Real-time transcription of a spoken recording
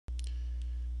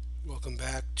Welcome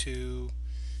back to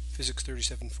Physics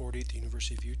 3740 at the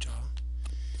University of Utah.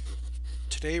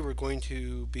 Today we're going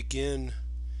to begin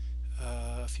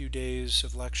a few days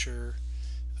of lecture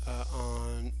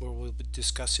on where we'll be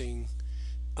discussing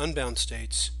unbound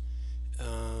states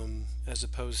as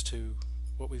opposed to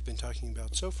what we've been talking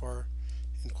about so far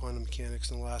in quantum mechanics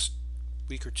in the last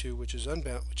week or two, which is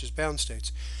bound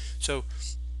states. So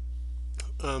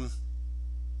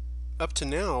up to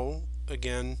now,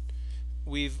 again,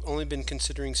 we've only been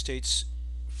considering states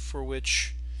for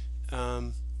which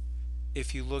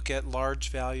if you look at large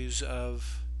values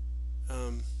of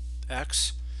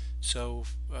x, so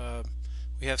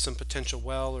we have some potential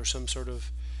well or some sort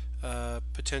of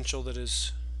potential that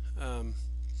is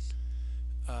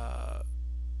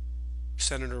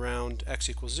centered around x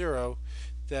equals 0,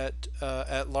 that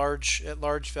at large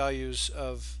values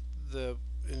of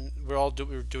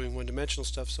we're doing one-dimensional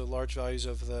stuff, so large values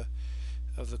of the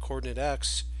coordinate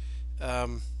x,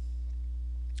 then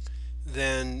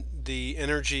the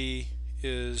energy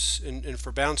is, and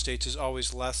for bound states, is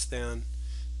always less than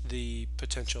the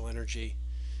potential energy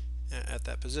at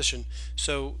that position.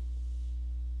 So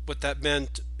what that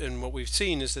meant and what we've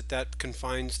seen is that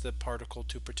confines the particle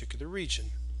to a particular region.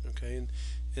 Okay,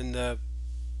 and the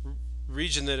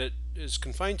region that it is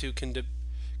confined to can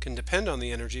depend on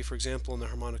the energy. For example, in the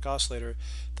harmonic oscillator,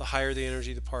 the higher the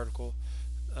energy of the particle,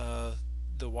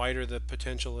 the wider the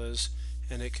potential is,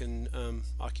 and it can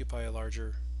occupy a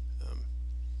larger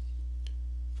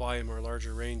volume or a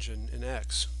larger range in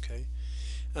x. Okay,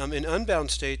 in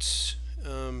unbound states,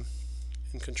 in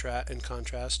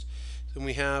contrast, then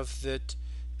we have that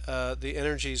the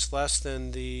energy is less than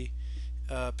the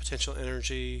potential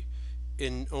energy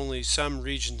in only some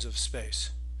regions of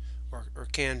space, or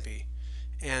can be,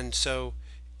 and so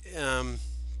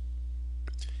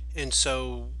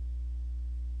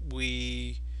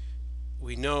we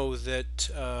know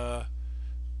that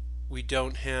we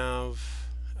don't have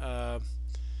the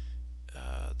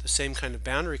same kind of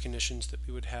boundary conditions that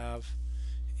we would have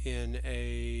in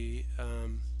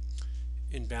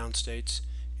in bound states,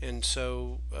 and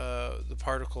so the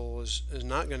particle is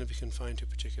not going to be confined to a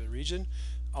particular region,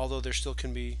 although there still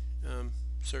can be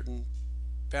certain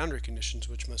boundary conditions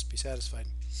which must be satisfied.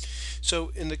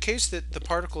 So in the case that the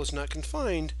particle is not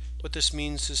confined, what this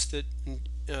means is that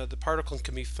the particle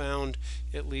can be found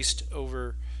at least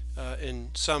over in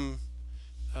some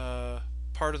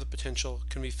part of the potential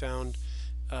can be found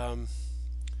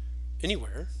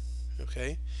anywhere.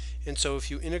 Okay, and so if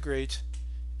you integrate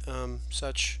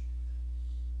such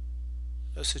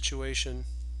a situation,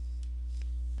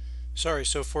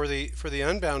 so for the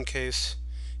unbound case,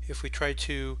 if we try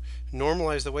to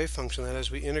normalize the wave function, that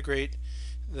is, we integrate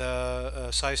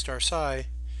the psi star psi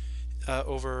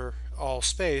over all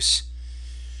space,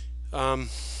 then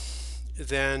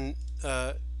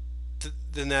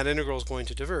that integral is going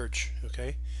to diverge.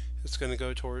 Okay, it's going to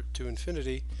go to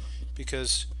infinity,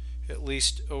 because at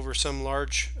least over some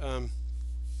large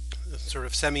sort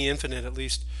of semi-infinite, at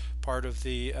least, part of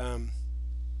the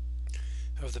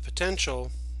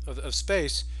potential of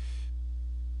space,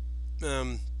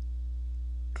 the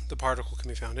particle can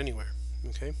be found anywhere.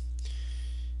 Okay,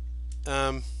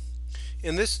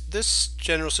 and this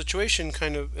general situation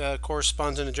kind of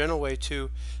corresponds in a general way to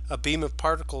a beam of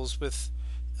particles with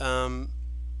where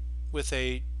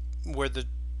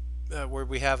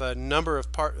we have a number of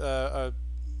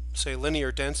say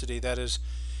linear density, that is,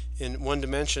 in one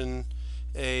dimension,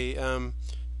 a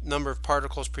number of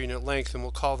particles per unit length, and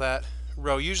we'll call that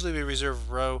rho. Usually we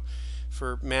reserve rho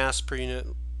for mass per unit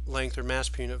length or mass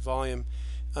per unit volume,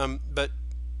 but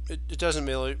it doesn't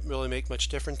really make much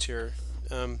difference here.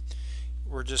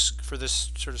 We're just, for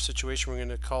this sort of situation, we're going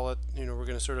to call it, we're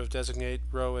going to sort of designate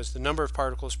rho as the number of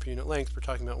particles per unit length. We're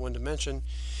talking about one dimension,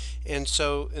 and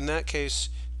so in that case,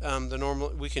 we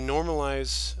can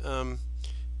normalize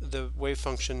the wave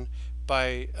function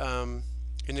by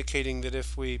indicating that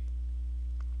if we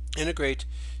integrate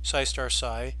psi star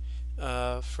psi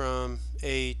from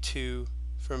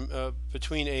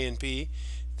between A and B,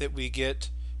 that we get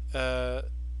that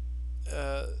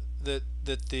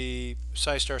the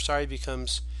psi star psi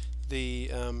becomes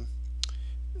the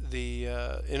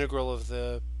integral of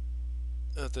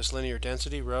this linear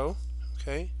density rho.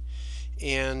 Okay,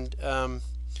 and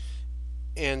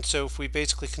so if we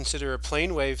basically consider a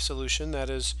plane wave solution, that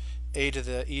is a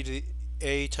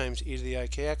times e to the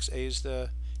ikx. A is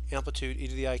the amplitude, e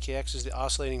to the ikx is the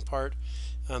oscillating part.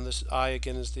 This I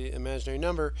again is the imaginary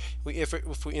number.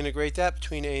 If we integrate that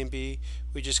between A and B,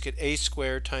 we just get a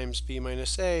squared times b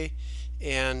minus a,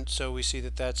 and so we see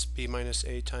that that's b minus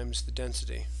a times the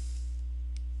density.